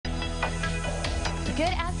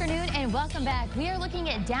Good afternoon and welcome back. We are looking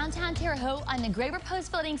at downtown Terre Haute on the Graber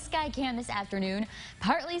Post Building Skycam this afternoon.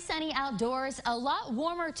 Partly sunny outdoors, a lot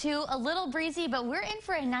warmer too, a little breezy, but we're in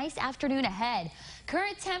for a nice afternoon ahead.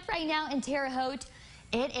 Current temp right now in Terre Haute,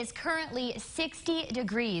 it is currently 60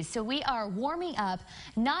 degrees, so we are warming up.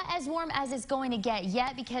 Not as warm as it's going to get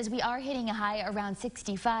yet because we are hitting a high around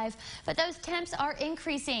 65, but those temps are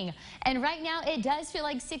increasing. And right now it does feel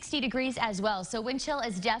like 60 degrees as well, so wind chill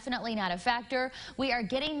is definitely not a factor. We are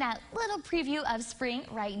getting that little preview of spring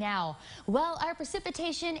right now. Well, our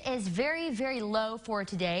precipitation is very, very low for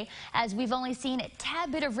today, as we've only seen a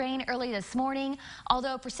tad bit of rain early this morning,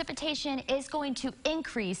 although precipitation is going to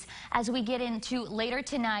increase as we get into later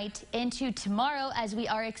tonight into tomorrow, as we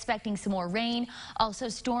are expecting some more rain. Also,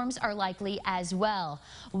 storms are likely as well.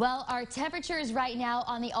 Well, our temperatures right now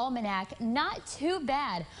on the almanac, not too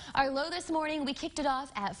bad. Our low this morning, we kicked it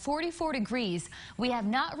off at 44 degrees. We have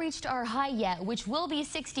not reached our high yet, which will be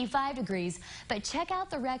 65 degrees. But check out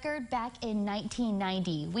the record back in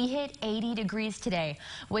 1990. We hit 80 degrees today,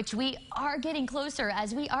 which we are getting closer,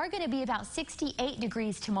 as we are going to be about 68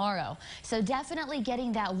 degrees tomorrow. So definitely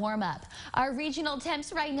getting that warm up. Our regional temps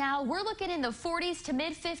right now, we're looking in the 40s to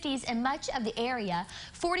mid 50s in much of the area.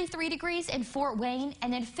 43 degrees in Fort Wayne,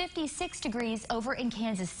 and then 56 degrees over in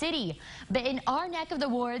Kansas City. But in our neck of the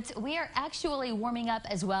woods, we are actually warming up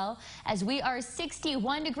as well, as we are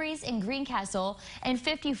 61 degrees in Greencastle and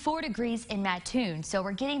 54 degrees in Mattoon. So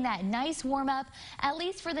we're getting that nice warm up, at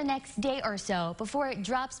least for the next day or so, before it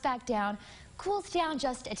drops back down. Cools down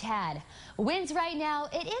just a tad. Winds right now,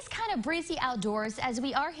 it is kind of breezy outdoors, as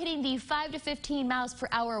we are hitting the 5 to 15 miles per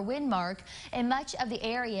hour wind mark in much of the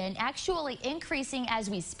area, and actually increasing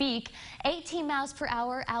as we speak. 18 miles per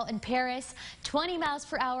hour out in Paris, 20 miles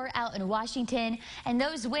per hour out in Washington, and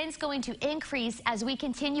those winds going to increase as we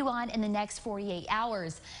continue on in the next 48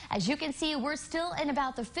 hours. As you can see, we're still in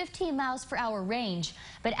about the 15 miles per hour range,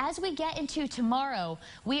 but as we get into tomorrow,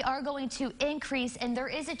 we are going to increase, and there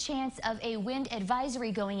is a chance of a wind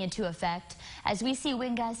advisory going into effect, as we see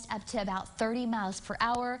wind gusts up to about 30 miles per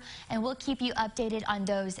hour, and we'll keep you updated on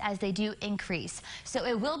those as they do increase. So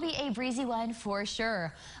it will be a breezy one for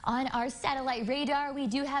sure. On our satellite radar, we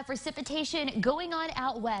do have precipitation going on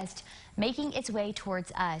out west, making its way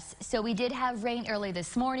towards us. So we did have rain early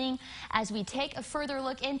this morning. As we take a further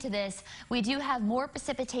look into this, we do have more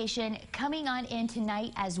precipitation coming on in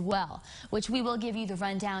tonight as well, which we will give you the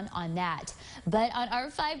rundown on that. But on our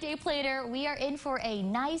 5-day planner, we are in for a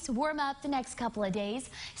nice warm up the next couple of days.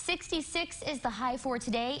 66 is the high for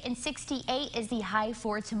today, and 68 is the high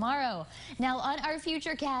for tomorrow. Now on our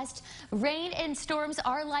futurecast, rain and storms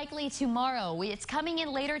are likely tomorrow. It's coming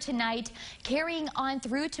in later tonight, carrying on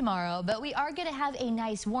through tomorrow, but we are going to have a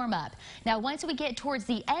nice warm up. Now once we get towards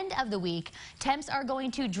the end of the week, temps are going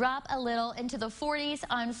to drop a little into the 40s.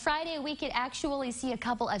 On Friday, we could actually see a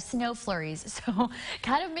couple of snow flurries, so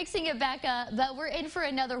kind of mixing it back up, but we're in for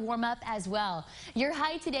another warm up as well. Your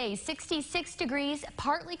high today, 66 degrees,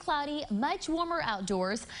 partly cloudy, much warmer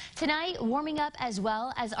outdoors. Tonight, warming up as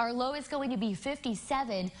well, as our low is going to be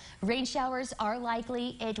 57. Rain showers are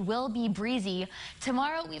likely. It will be breezy.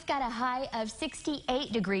 Tomorrow, we've got a high of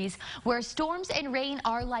 68 degrees, where storms and rain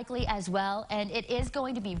are likely as well, and it is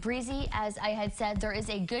going to be breezy. As I had said, there is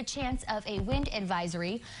a good chance of a wind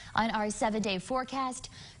advisory on our 7-day forecast.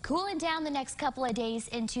 Cooling down the next couple of days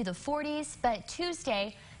into the 40s, but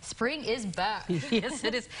Tuesday, spring is back. Yes,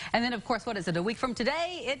 it is. And then, of course, what is it? A week from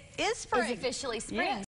today, it is spring. It's officially spring. Yeah.